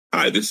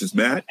Hi, this is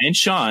Matt and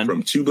Sean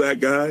from Two Black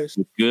Guys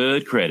with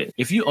Good Credit.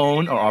 If you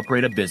own or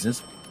operate a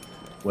business,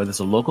 whether it's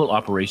a local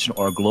operation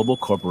or a global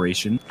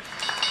corporation,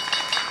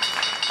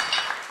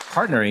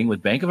 partnering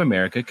with Bank of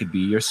America could be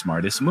your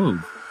smartest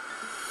move.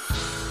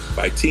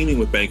 By teaming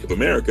with Bank of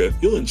America,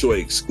 you'll enjoy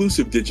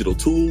exclusive digital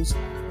tools,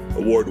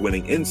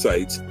 award-winning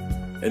insights,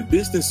 and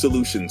business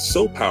solutions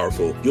so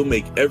powerful you'll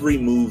make every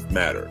move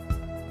matter.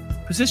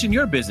 Position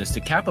your business to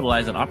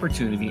capitalize on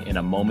opportunity in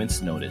a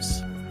moment's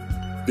notice.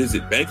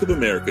 Visit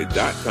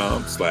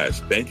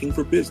bankofamerica.com/banking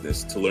for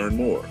business to learn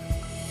more.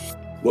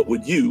 What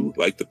would you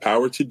like the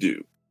power to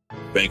do?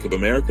 Bank of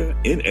America,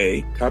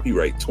 N.A.,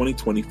 copyright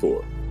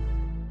 2024.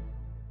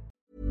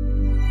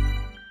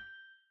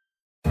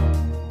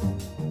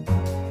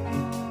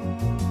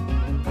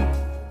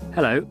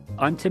 Hello,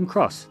 I'm Tim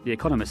Cross, The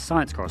Economist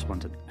science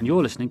correspondent, and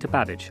you're listening to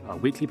Babbage, our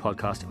weekly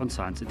podcast on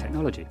science and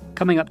technology.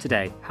 Coming up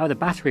today, how the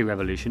battery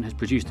revolution has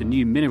produced a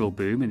new mineral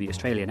boom in the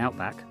Australian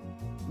outback.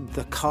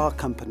 The car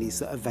companies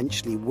that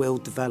eventually will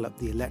develop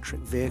the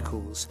electric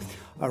vehicles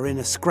are in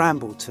a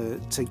scramble to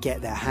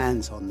get their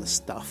hands on the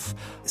stuff,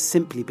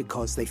 simply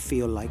because they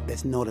feel like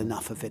there's not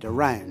enough of it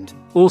around.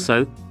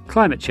 Also,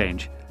 climate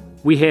change.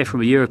 We hear from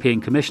a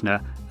European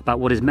commissioner about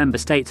what his member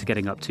states are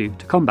getting up to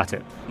combat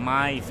it.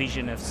 My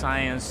vision of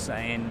science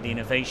and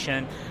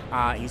innovation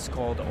is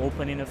called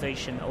open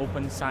innovation,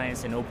 open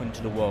science and open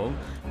to the world.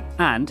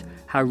 And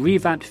how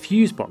revamped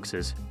fuse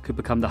boxes could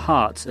become the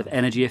hearts of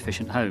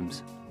energy-efficient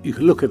homes. You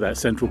can look at that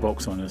central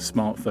box on a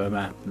smartphone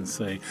app and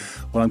say,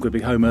 well, I'm going to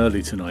be home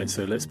early tonight,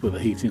 so let's put the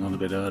heating on a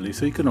bit early,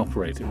 so you can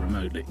operate it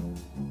remotely.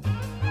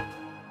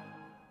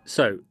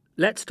 So,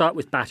 let's start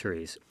with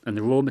batteries and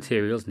the raw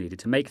materials needed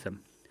to make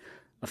them.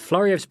 A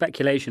flurry of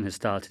speculation has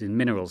started in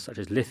minerals such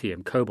as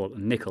lithium, cobalt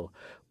and nickel,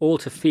 all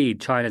to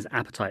feed China's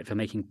appetite for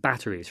making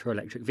batteries for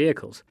electric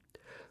vehicles.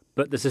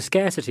 But there's a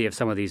scarcity of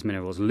some of these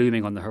minerals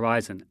looming on the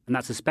horizon, and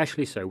that's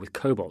especially so with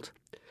cobalt.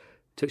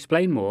 To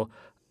explain more,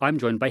 I'm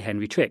joined by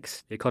Henry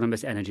Trix, The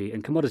Economist Energy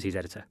and Commodities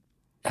Editor.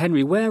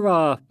 Henry, where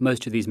are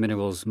most of these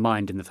minerals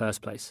mined in the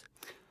first place?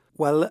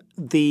 Well,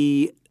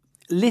 the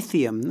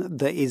lithium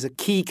that is a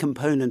key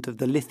component of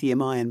the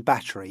lithium-ion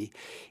battery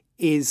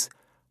is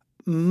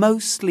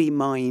mostly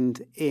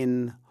mined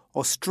in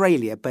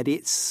Australia, but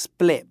it's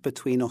split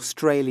between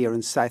Australia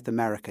and South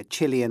America.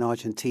 Chile and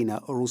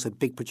Argentina are also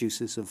big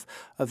producers of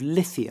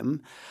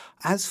lithium.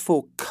 As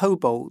for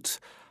cobalt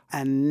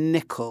and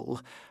nickel,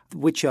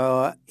 which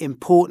are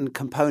important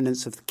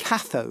components of the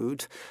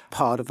cathode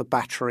part of a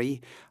battery,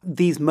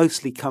 these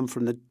mostly come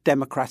from the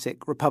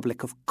Democratic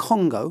Republic of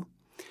Congo,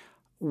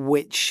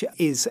 which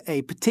is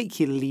a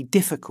particularly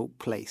difficult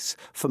place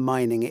for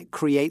mining. It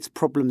creates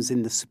problems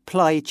in the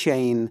supply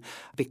chain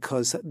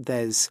because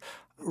there's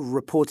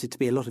reported to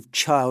be a lot of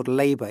child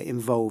labour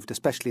involved,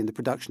 especially in the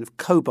production of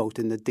cobalt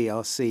in the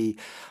DRC.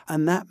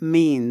 And that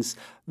means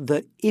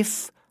that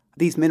if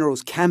these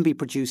minerals can be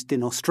produced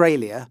in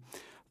Australia,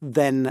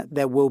 then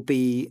there will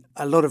be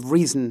a lot of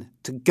reason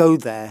to go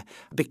there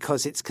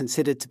because it's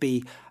considered to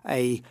be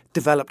a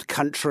developed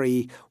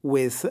country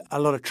with a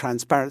lot of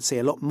transparency,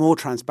 a lot more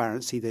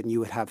transparency than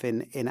you would have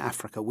in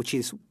Africa, which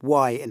is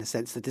why, in a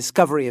sense, the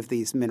discovery of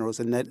these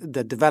minerals and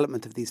the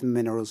development of these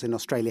minerals in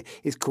Australia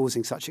is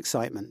causing such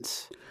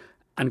excitement.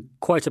 And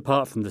quite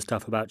apart from the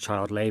stuff about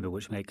child labour,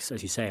 which makes,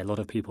 as you say, a lot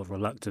of people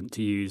reluctant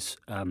to use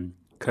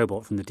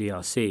cobalt from the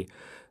DRC,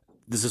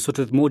 there's a sort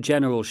of more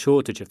general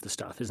shortage of the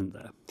stuff, isn't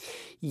there?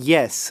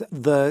 Yes,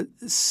 the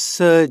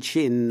surge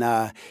in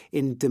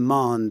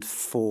demand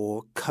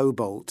for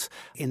cobalt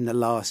in the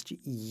last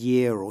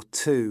year or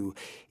two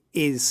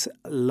is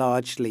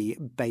largely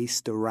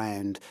based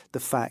around the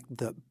fact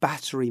that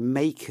battery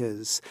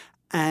makers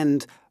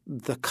and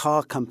the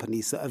car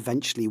companies that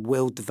eventually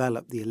will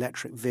develop the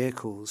electric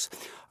vehicles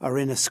are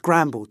in a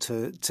scramble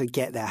to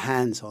get their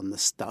hands on the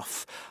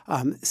stuff,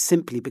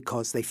 simply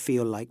because they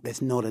feel like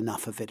there's not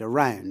enough of it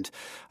around.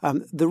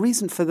 The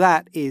reason for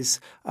that is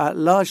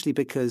largely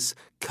because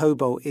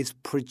cobalt is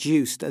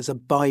produced as a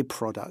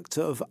byproduct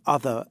of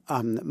other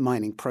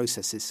mining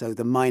processes. So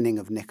the mining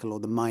of nickel or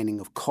the mining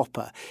of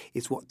copper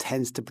is what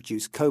tends to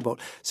produce cobalt.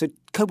 So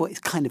cobalt is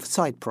kind of a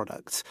side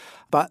product,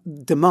 but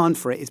demand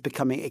for it is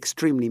becoming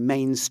extremely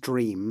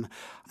mainstream.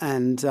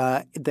 And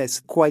there's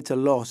quite a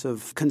lot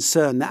of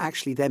concern that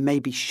actually there may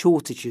be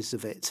shortages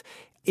of it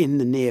in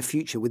the near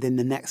future, within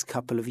the next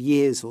couple of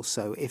years or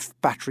so, if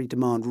battery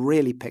demand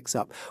really picks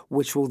up,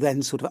 which will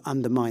then sort of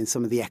undermine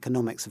some of the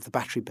economics of the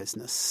battery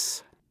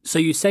business. So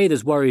you say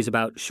there's worries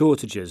about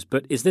shortages,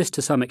 but is this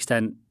to some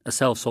extent a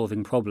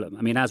self-solving problem?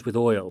 I mean, as with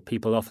oil,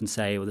 people often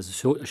say, well, there's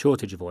a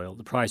shortage of oil,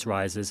 the price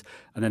rises,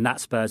 and then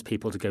that spurs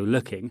people to go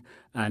looking,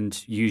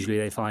 and usually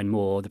they find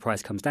more, the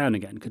price comes down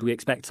again. Could we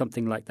expect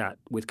something like that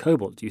with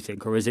cobalt, do you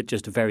think, or is it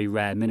just a very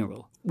rare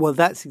mineral? Well,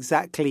 that's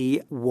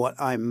exactly what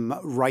I'm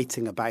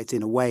writing about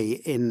in a way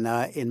in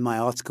my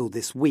article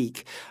this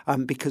week,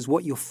 because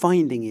what you're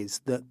finding is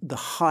that the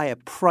higher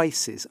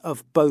prices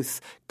of both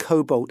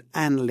cobalt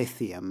and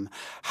lithium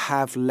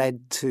have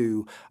led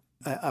to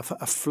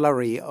a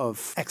flurry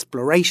of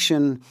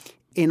exploration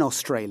in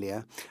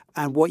Australia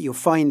And what you're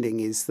finding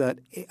is that,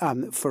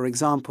 for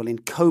example, in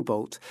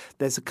cobalt,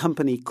 there's a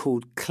company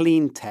called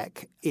Clean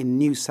Tech in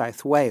New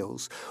South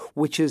Wales,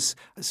 which has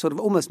sort of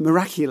almost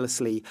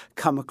miraculously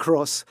come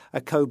across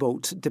a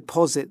cobalt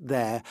deposit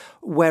there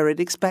where it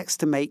expects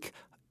to make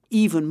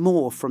even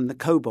more from the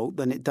cobalt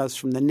than it does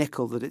from the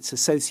nickel that it's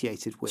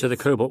associated with. So the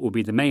cobalt will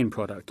be the main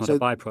product, not a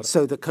byproduct.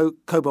 So the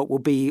cobalt will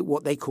be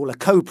what they call a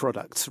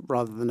co-product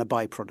rather than a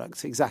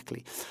byproduct,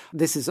 exactly.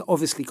 This has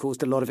obviously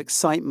caused a lot of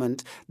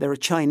excitement. There are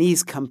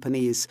Chinese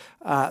companies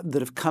that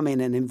have come in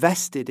and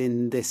invested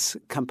in this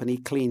company,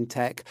 Clean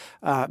Tech,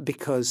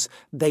 because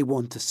they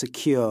want to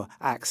secure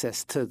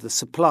access to the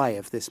supply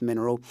of this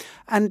mineral.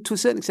 And to a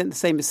certain extent,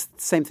 the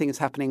same thing is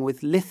happening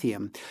with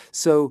lithium.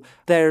 So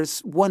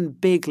there's one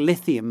big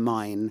lithium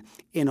mine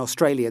in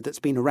Australia that's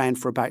been around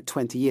for about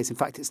 20 years. In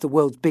fact, it's the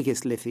world's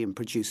biggest lithium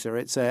producer.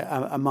 It's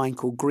a mine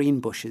called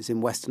Greenbushes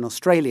in Western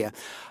Australia.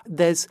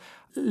 There's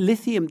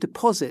lithium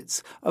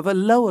deposits of a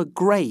lower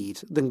grade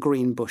than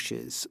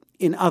Greenbushes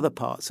in other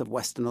parts of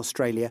Western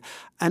Australia.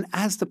 And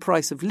as the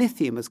price of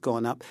lithium has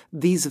gone up,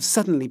 these have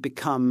suddenly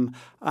become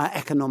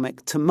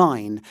economic to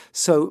mine.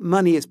 So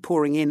money is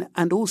pouring in,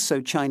 and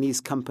also Chinese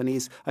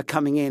companies are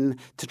coming in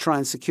to try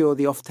and secure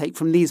the offtake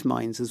from these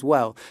mines as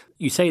well.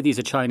 You say these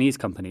are Chinese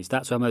companies.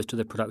 That's where most of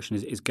the production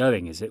is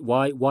going, is it?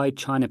 Why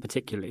China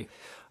particularly?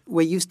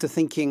 We're used to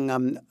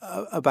thinking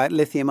about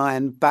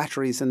lithium-ion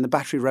batteries and the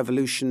battery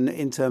revolution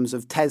in terms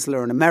of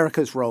Tesla and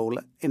America's role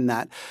in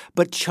that.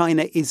 But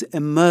China is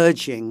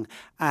emerging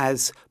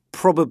as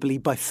probably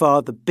by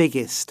far the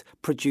biggest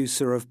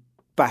producer of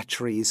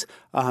batteries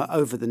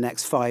over the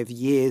next 5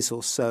 years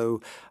or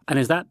so. And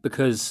is that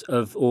because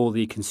of all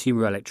the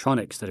consumer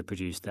electronics that are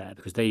produced there,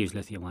 because they use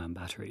lithium-ion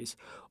batteries?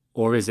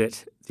 Or is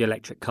it the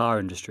electric car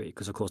industry?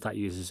 Because, of course, that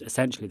uses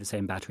essentially the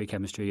same battery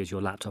chemistry as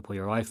your laptop or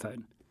your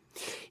iPhone.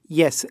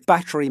 Yes,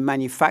 battery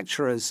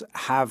manufacturers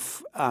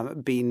have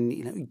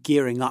been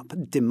gearing up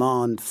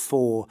demand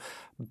for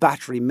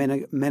battery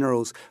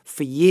minerals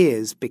for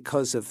years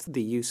because of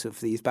the use of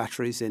these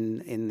batteries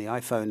in the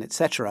iPhone,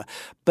 etc.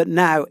 But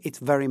now it's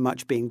very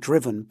much being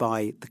driven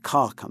by the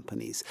car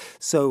companies.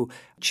 So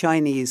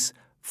Chinese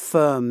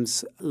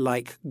firms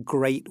like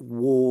Great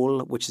Wall,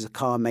 which is a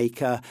car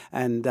maker,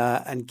 and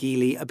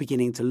Geely are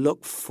beginning to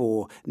look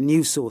for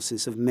new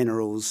sources of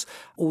minerals.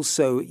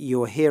 Also,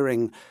 you're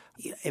hearing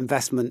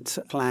investment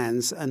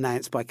plans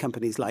announced by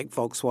companies like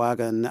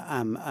Volkswagen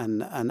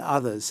and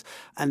others.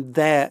 And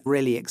they're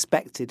really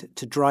expected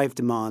to drive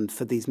demand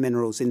for these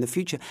minerals in the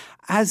future,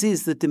 as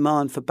is the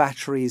demand for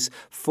batteries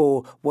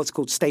for what's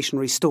called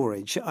stationary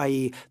storage,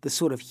 i.e. the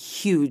sort of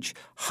huge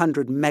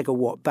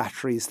 100-megawatt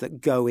batteries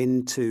that go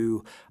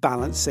into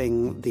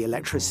balancing the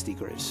electricity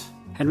grid.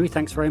 Henry,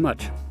 thanks very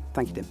much.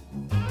 Thank you, Tim.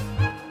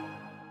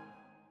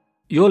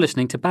 You're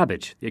listening to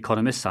Babbage, the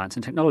Economist Science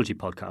and Technology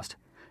podcast.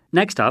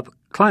 Next up,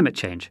 climate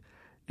change.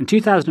 In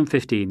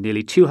 2015,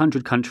 nearly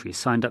 200 countries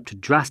signed up to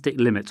drastic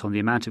limits on the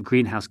amount of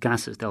greenhouse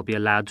gases they'll be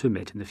allowed to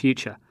emit in the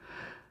future.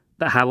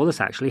 But how will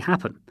this actually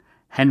happen?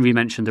 Henry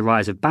mentioned the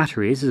rise of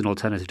batteries as an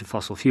alternative to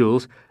fossil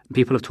fuels, and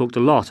people have talked a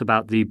lot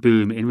about the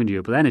boom in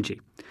renewable energy.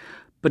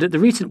 But at the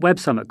recent Web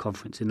Summit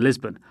conference in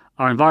Lisbon,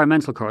 our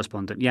environmental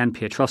correspondent Jan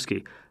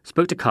Piotrowski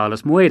spoke to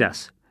Carlos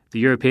Moedas, the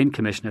European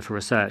Commissioner for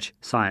Research,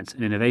 Science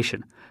and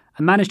Innovation,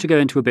 and managed to go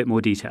into a bit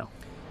more detail.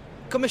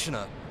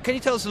 Commissioner, can you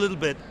tell us a little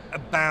bit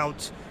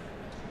about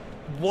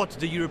what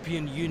the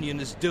European Union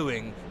is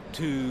doing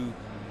to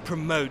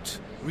promote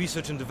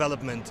research and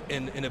development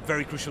in a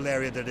very crucial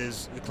area that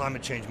is the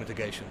climate change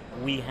mitigation?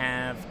 We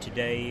have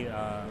today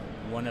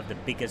one of the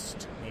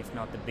biggest, if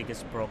not the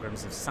biggest,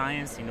 programs of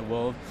science in the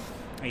world.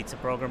 It's a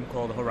program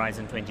called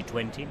Horizon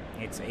 2020.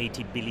 It's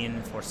 80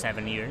 billion for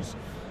 7 years.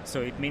 So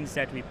it means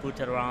that we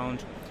put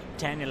around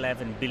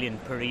 10-11 billion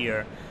per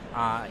year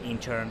in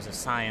terms of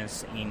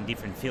science in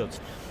different fields.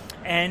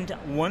 And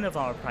one of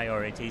our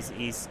priorities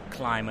is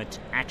climate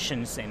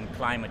actions and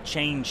climate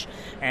change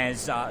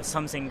as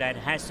something that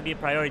has to be a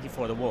priority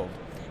for the world.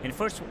 And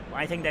first,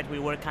 I think that we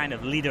were kind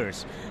of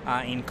leaders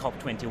in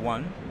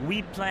COP21.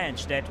 We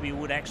pledged that we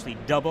would actually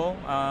double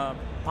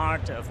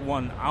part of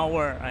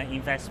our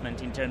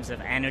investment in terms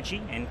of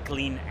energy and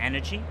clean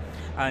energy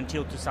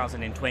until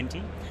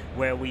 2020,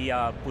 where we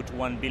put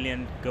 1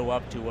 billion, go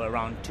up to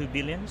around 2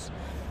 billions.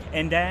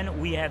 And then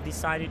we have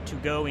decided to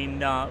go in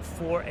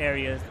 4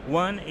 areas.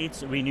 One,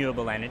 it's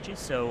renewable energy.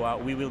 So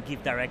we will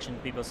give direction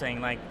to people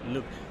saying, like,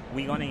 look,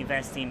 we're going to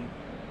invest in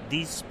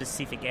this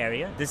specific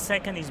area. The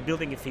second is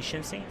building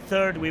efficiency.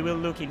 Third, we will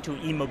look into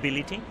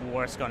e-mobility.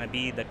 What's going to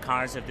be the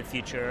cars of the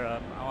future?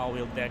 How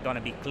they're going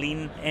to be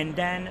clean? And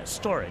then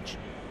storage.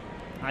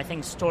 I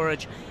think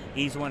storage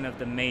is one of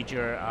the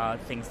major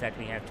things that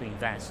we have to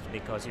invest,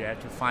 because you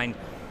have to find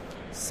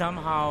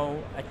somehow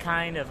a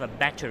kind of a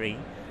battery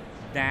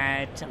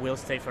that will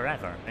stay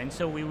forever. And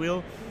so we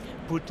will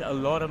put a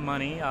lot of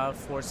money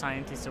for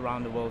scientists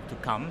around the world to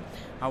come.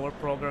 Our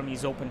program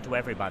is open to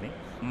everybody.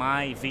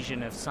 My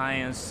vision of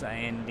science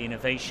and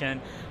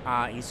innovation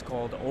is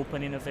called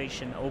open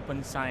innovation,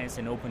 open science,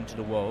 and open to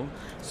the world.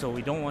 So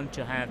we don't want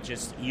to have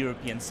just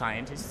European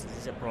scientists. This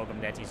is a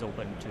program that is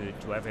open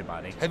to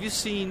everybody. Have you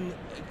seen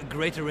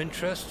greater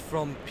interest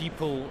from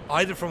people,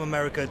 either from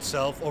America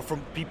itself or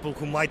from people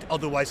who might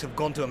otherwise have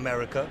gone to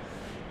America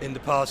in the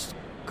past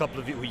couple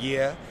of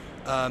years,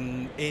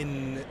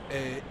 in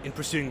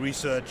pursuing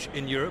research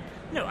in Europe?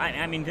 No,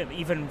 I mean,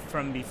 even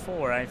from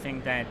before, I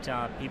think that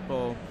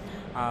people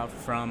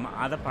from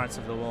other parts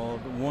of the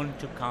world want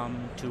to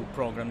come to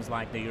programs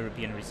like the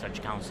European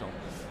Research Council.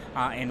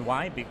 And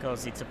why?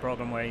 Because it's a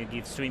program where you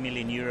give 3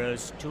 million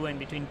euros,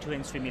 between 2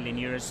 and 3 million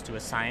euros to a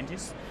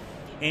scientist,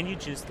 and you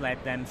just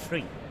let them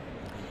free.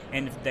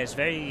 And there's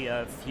very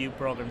few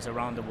programs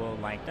around the world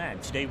like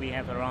that. Today we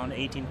have around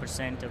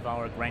 18% of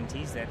our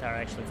grantees that are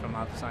actually from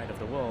outside of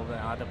the world,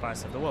 other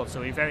parts of the world.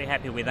 So we're very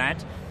happy with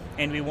that,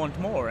 and we want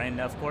more.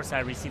 And of course I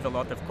receive a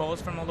lot of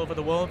calls from all over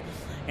the world,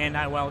 and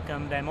I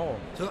welcome them all.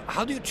 So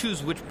how do you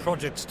choose which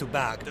projects to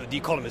back? The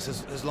Economist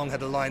has long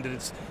had a line that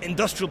it's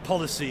industrial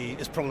policy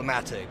is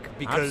problematic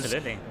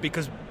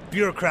because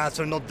bureaucrats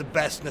are not the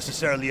best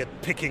necessarily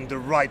at picking the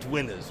right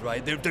winners,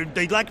 right?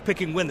 They like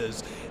picking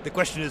winners. The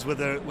question is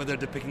whether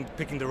they're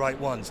picking the right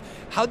ones.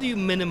 How do you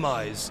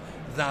minimize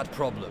that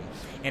problem?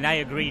 And I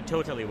agree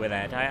totally with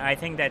that. I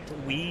think that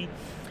we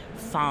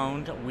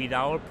found with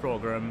our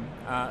program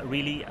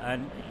really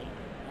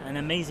an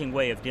amazing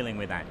way of dealing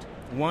with that.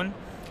 One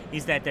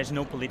is that there's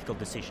no political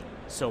decision.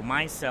 So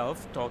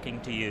myself,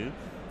 talking to you,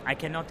 I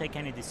cannot take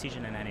any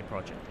decision in any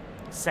project.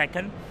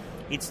 Second,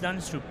 it's done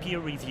through peer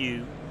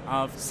review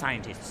of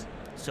scientists.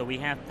 So we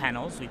have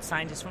panels with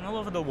scientists from all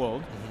over the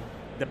world,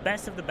 the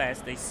best of the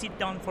best. They sit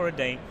down for a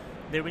day,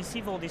 they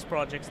receive all these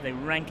projects, they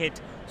rank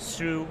it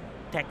through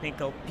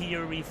technical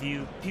peer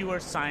review, pure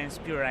science,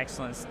 pure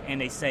excellence, and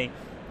they say,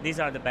 these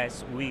are the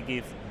best, we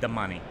give the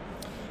money.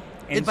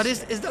 But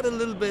is that a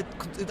little bit...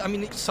 I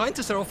mean,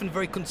 scientists are often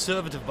very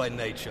conservative by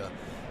nature.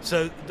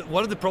 So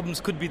one of the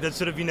problems could be that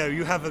sort of,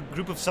 you have a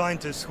group of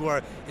scientists who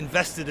are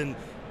invested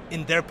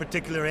in their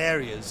particular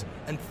areas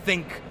and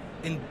think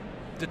in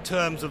the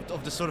terms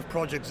of the sort of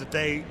projects that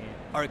they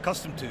are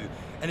accustomed to.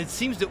 And it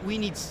seems that we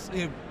need...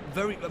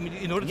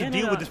 in order to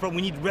deal with this problem,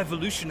 we need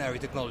revolutionary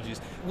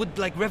technologies. Would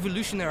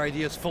revolutionary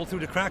ideas fall through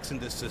the cracks in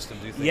this system,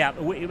 do you think? Yeah,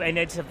 and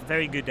it's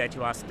very good that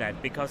you asked that,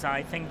 because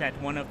I think that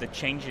one of the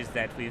changes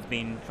that we've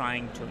been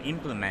trying to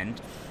implement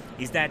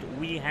is that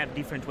we have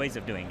different ways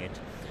of doing it.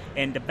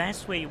 And the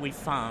best way we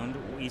found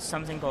is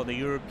something called the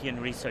European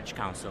Research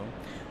Council,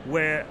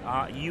 where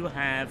you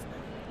have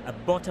a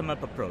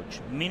bottom-up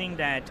approach, meaning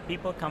that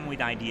people come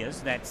with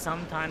ideas that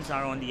sometimes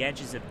are on the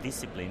edges of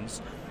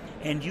disciplines,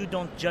 and you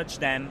don't judge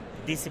them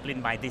discipline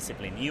by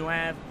discipline. You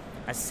have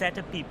a set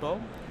of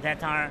people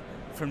that are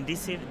from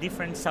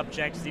different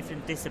subjects,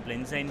 different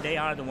disciplines, and they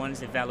are the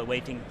ones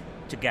evaluating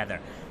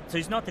together. So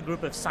it's not a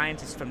group of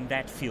scientists from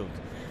that field.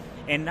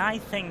 And I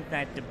think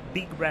that the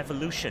big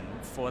revolution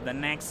for the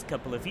next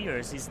couple of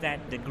years is that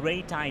the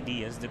great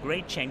ideas, the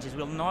great changes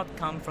will not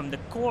come from the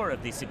core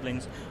of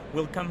disciplines,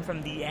 will come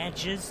from the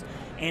edges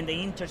and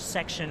the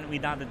intersection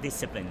with other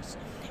disciplines.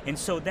 And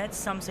so that's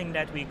something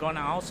that we're going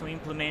to also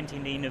implement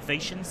in the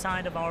innovation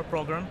side of our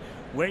program,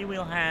 where you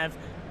will have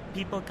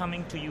people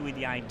coming to you with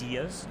the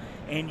ideas,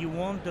 and you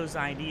want those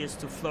ideas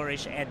to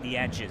flourish at the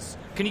edges.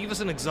 Can you give us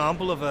an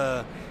example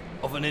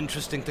of an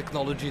interesting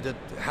technology that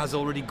has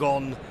already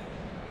gone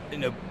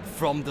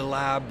from the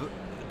lab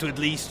to at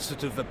least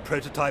sort of a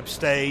prototype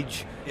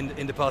stage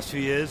in the past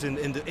few years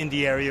in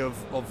the area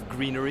of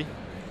greenery,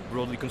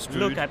 broadly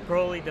construed? Look,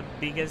 probably the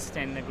biggest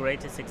and the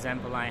greatest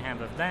example I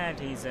have of that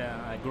is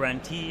a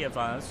grantee of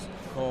us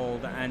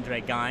called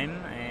Andrei Geim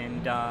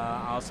and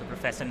also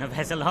Professor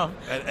Novoselov.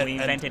 We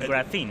invented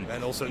graphene.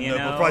 And also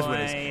Nobel Prize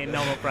winners.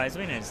 Nobel Prize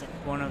winners.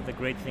 One of the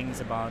great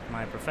things about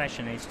my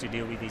profession is to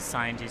deal with these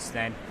scientists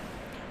that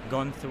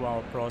gone through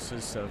our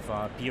process of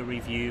peer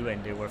review,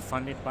 and they were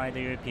funded by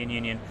the European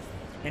Union.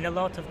 And a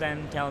lot of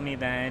them tell me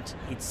that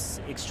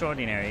it's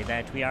extraordinary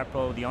that we are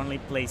probably the only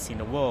place in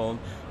the world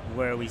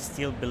where we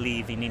still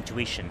believe in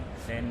intuition.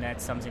 And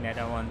that's something that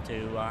I want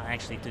to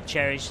actually to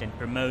cherish and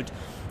promote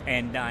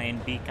and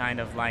be kind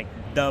of like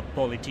the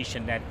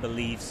politician that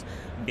believes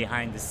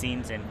behind the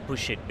scenes and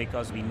push it,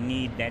 because we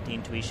need that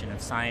intuition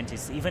of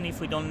scientists, even if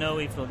we don't know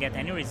if we'll get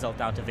any result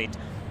out of it,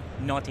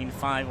 not in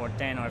 5 or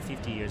 10 or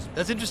 50 years.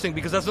 That's interesting,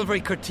 because that's not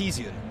very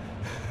Cartesian.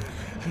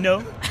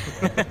 No,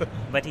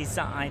 but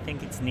I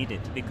think it's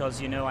needed,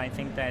 because, I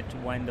think that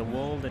when the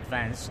world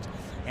advanced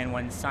and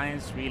when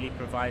science really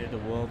provided the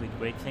world with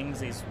great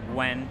things is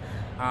when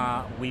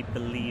we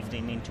believed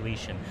in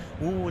intuition.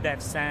 Who would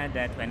have said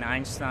that when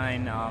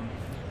Einstein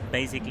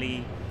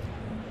basically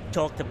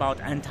talked about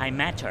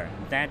antimatter,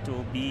 that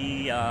will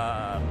be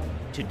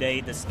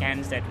today the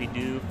scans that we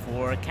do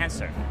for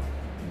cancer.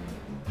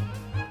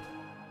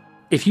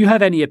 If you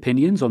have any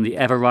opinions on the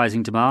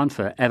ever-rising demand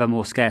for ever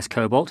more scarce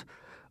cobalt,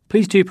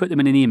 please do put them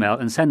in an email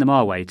and send them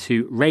our way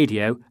to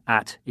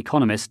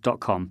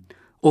radio@economist.com.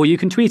 Or you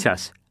can tweet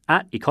us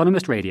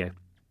 @economistradio.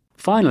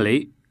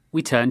 Finally,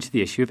 we turn to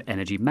the issue of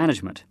energy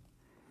management.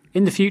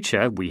 In the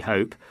future, we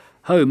hope,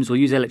 homes will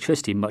use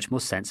electricity much more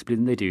sensibly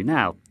than they do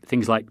now.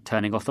 Things like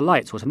turning off the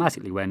lights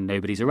automatically when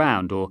nobody's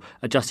around or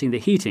adjusting the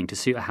heating to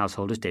suit a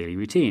householder's daily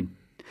routine.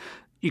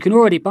 You can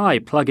already buy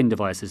plug-in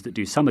devices that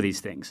do some of these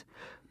things.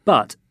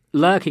 But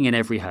lurking in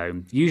every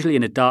home, usually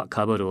in a dark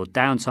cupboard or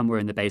down somewhere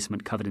in the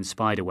basement covered in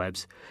spider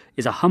webs,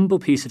 is a humble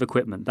piece of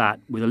equipment that,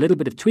 with a little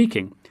bit of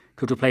tweaking,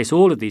 could replace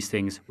all of these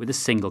things with a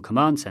single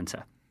command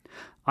centre.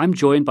 I'm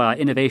joined by our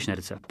innovation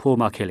editor, Paul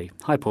Markilly.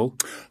 Hi, Paul.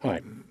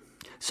 Hi.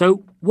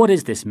 So, what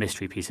is this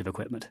mystery piece of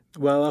equipment?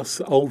 Well,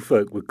 us old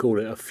folk would call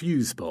it a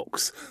fuse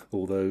box,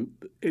 although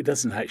it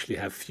doesn't actually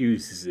have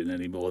fuses in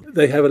anymore.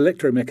 They have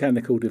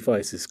electromechanical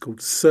devices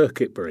called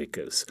circuit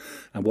breakers.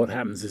 And what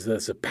happens is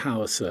there's a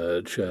power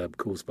surge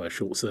caused by a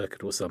short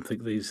circuit or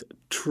something. These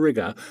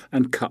trigger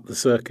and cut the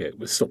circuit,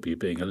 which stop you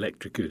being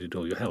electrocuted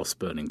or your house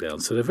burning down.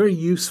 So they're very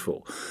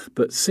useful.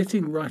 But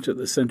sitting right at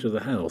the centre of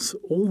the house,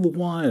 all the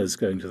wires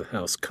going to the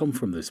house come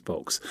from this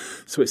box.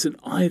 So it's an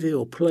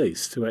ideal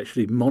place to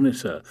actually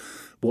monitor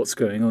what's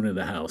going on in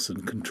the house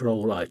and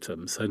control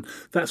items. And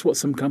that's what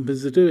some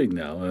companies are doing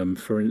now.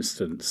 For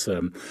instance,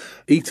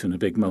 Eaton, a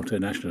big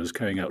multinational, is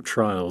carrying out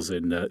trials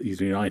in the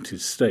United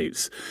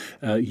States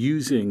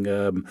using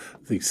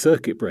the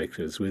circuit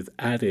breakers with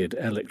added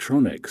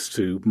electronics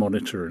to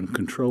monitor and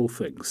control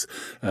things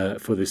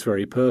for this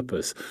very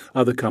purpose.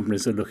 Other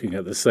companies are looking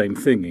at the same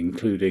thing,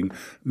 including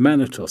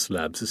Manitos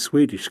Labs, a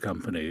Swedish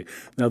company.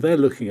 Now, they're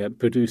looking at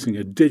producing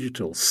a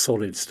digital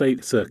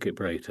solid-state circuit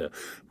breaker,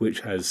 which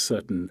has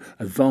certain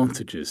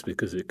advantages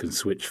because it can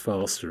switch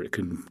faster, it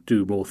can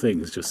do more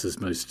things just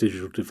as most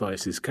digital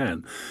devices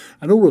can.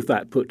 And all of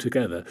that put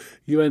together,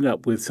 you end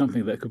up with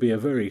something that could be a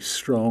very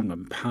strong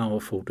and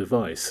powerful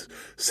device,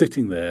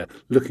 sitting there,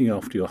 looking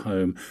after your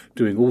home,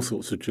 doing all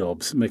sorts of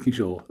jobs, making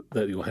sure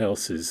that your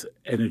house is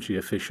energy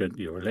efficient,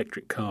 your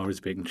electric car is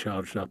being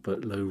charged up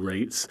at low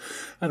rates,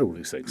 and all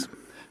these things.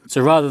 So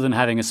rather than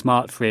having a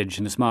smart fridge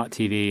and a smart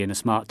TV and a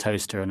smart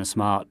toaster and a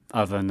smart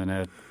oven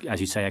and,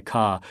 as you say, a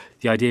car,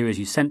 the idea is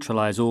you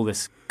centralise all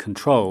this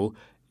control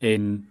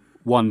in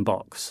one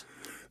box.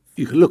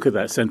 You can look at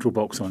that central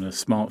box on a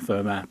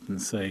smartphone app and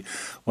say,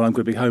 well, I'm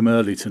going to be home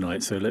early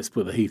tonight, so let's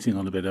put the heating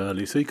on a bit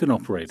early, so you can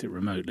operate it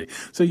remotely.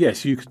 So,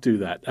 yes, you could do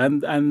that.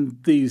 And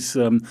these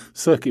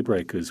circuit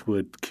breakers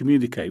would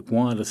communicate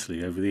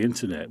wirelessly over the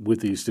internet with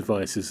these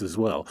devices as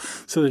well.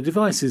 So the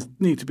devices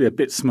need to be a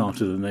bit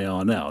smarter than they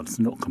are now. It's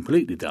not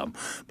completely dumb,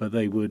 but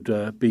they would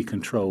be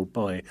controlled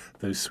by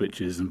those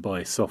switches and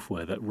by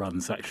software that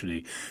runs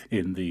actually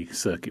in the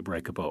circuit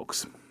breaker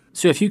box.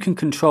 So if you can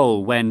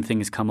control when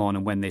things come on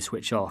and when they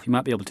switch off, you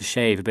might be able to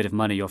shave a bit of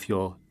money off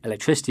your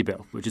electricity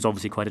bill, which is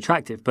obviously quite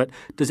attractive. But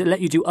does it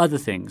let you do other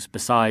things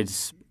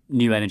besides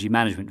new energy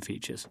management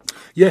features?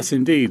 Yes,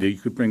 indeed. You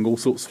could bring all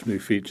sorts of new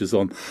features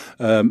on.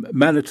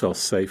 Manitos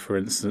say, for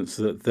instance,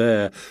 that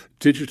their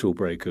digital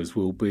breakers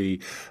will be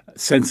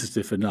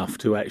sensitive enough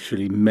to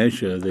actually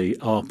measure the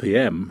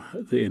RPM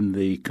in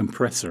the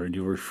compressor in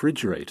your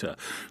refrigerator.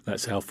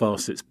 That's how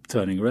fast it's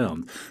turning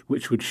around,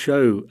 which would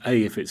show,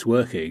 A, if it's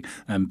working,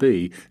 and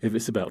B, if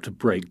it's about to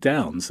break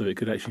down, so it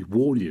could actually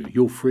warn you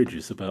your fridge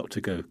is about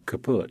to go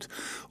kaput.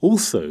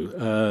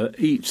 Also,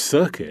 each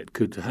circuit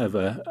could have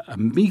a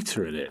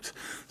meter in it,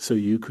 so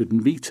you could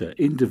meter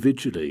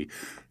individually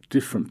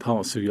different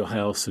parts of your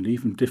house and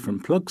even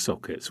different plug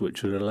sockets,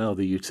 which would allow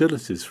the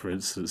utilities, for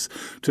instance,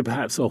 to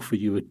perhaps offer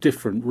you a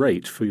different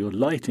rate for your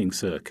lighting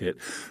circuit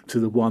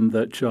to the one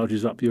that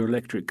charges up your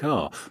electric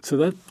car. So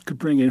that could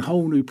bring in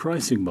whole new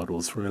pricing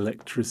models for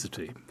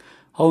electricity.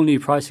 Whole new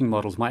pricing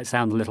models might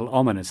sound a little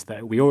ominous,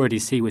 though. We already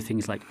see with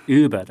things like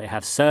Uber, they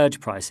have surge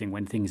pricing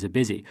when things are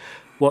busy.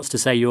 What's to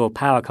say your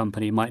power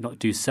company might not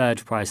do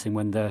surge pricing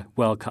when the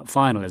World Cup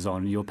final is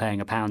on and you're paying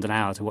 £1 an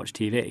hour to watch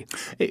TV?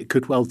 It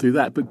could well do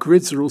that, but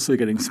grids are also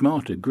getting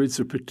smarter. Grids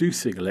are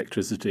producing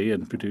electricity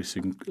and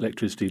producing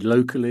electricity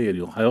locally, and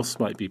your house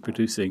might be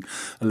producing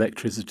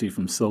electricity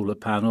from solar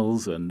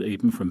panels and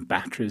even from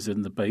batteries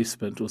in the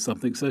basement or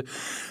something. So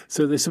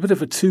there's a bit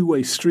of a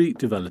two-way street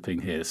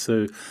developing here.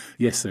 So,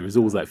 yes, there is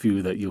all that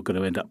view that you're going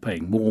to end up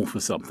paying more for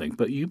something,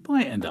 but you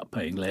might end up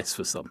paying less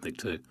for something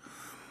too.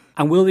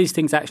 And will these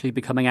things actually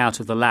be coming out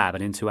of the lab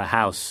and into a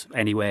house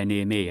anywhere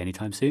near me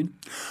anytime soon?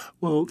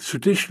 Well,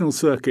 traditional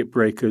circuit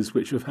breakers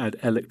which have had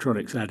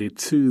electronics added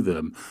to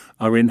them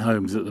are in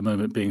homes at the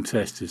moment being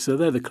tested, so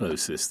they're the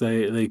closest.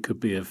 They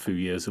could be a few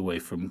years away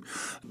from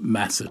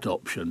mass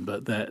adoption,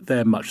 but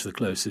they're much the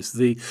closest.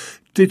 The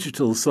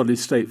digital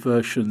solid-state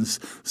versions,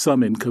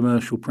 some in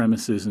commercial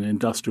premises and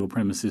industrial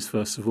premises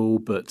first of all,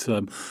 but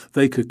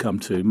they could come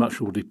too. Much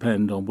will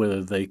depend on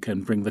whether they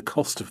can bring the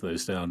cost of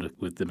those down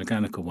with the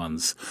mechanical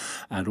ones,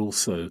 and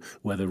also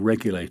whether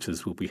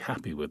regulators will be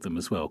happy with them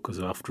as well, because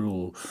after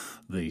all,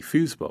 the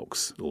fuse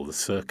box, or the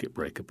circuit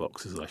breaker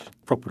box as I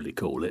should properly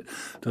call it,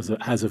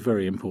 has a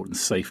very important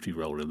safety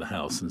role in the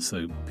house, and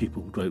so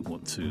people don't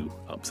want to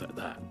upset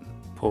that.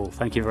 Paul.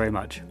 Thank you very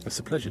much. It's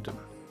a pleasure, Tim.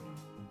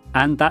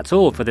 And that's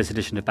all for this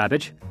edition of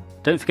Babbage.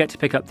 Don't forget to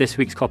pick up this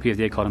week's copy of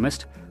The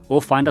Economist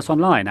or find us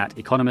online at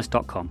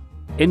economist.com.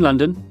 In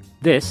London,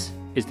 this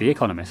is The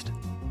Economist.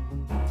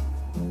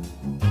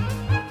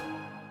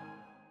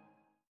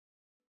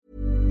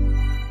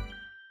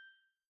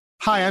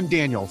 Hi, I'm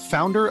Daniel,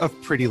 founder of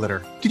Pretty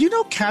Litter. Did you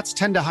know cats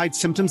tend to hide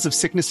symptoms of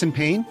sickness and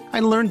pain? I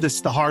learned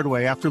this the hard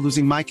way after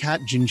losing my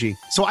cat, Gingy.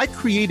 So I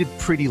created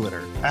Pretty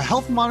Litter, a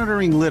health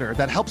monitoring litter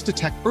that helps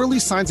detect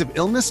early signs of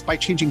illness by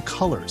changing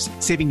colors,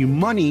 saving you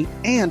money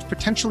and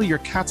potentially your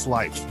cat's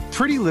life.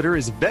 Pretty Litter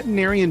is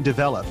veterinarian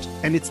developed,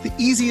 and it's the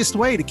easiest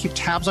way to keep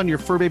tabs on your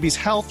fur baby's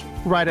health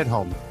right at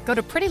home. Go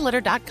to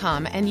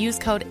prettylitter.com and use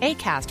code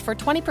ACAST for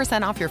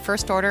 20% off your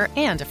first order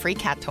and a free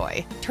cat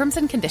toy. Terms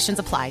and conditions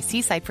apply.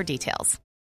 See site for details.